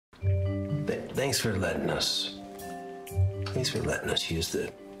Thanks for letting us use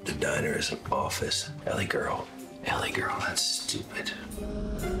the diner as an office. Ellie girl, that's stupid.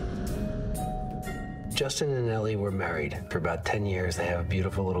 Justin and Ellie were married for about 10 years. They have a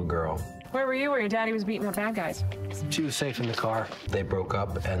beautiful little girl. Where were you where your daddy was beating up bad guys? She was safe in the car. They broke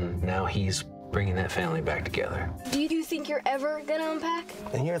up, and now he's bringing that family back together. Do you think you're ever gonna unpack?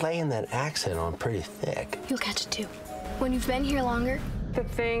 And you're laying that accent on pretty thick. You'll catch it too. When you've been here longer. The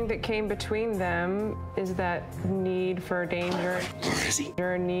thing that came between them is that need for danger,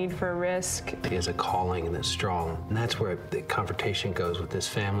 or need for risk. He has a calling that's strong, and that's where the confrontation goes with this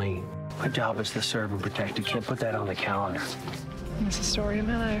family. My job is to serve and protect. You can't put that on the calendar. It's the story of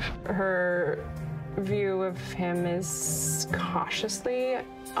my life. Her view of him is cautiously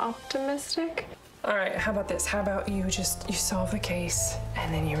optimistic. All right, how about this? How about you solve the case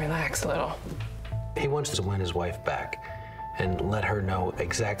and then you relax a little? He wants to win his wife back and let her know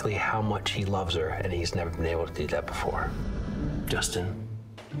exactly how much he loves her, and he's never been able to do that before. Justin,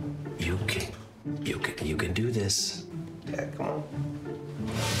 you can do this. Yeah, come on.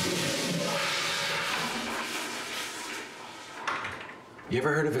 You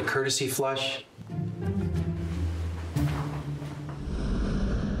ever heard of a courtesy flush?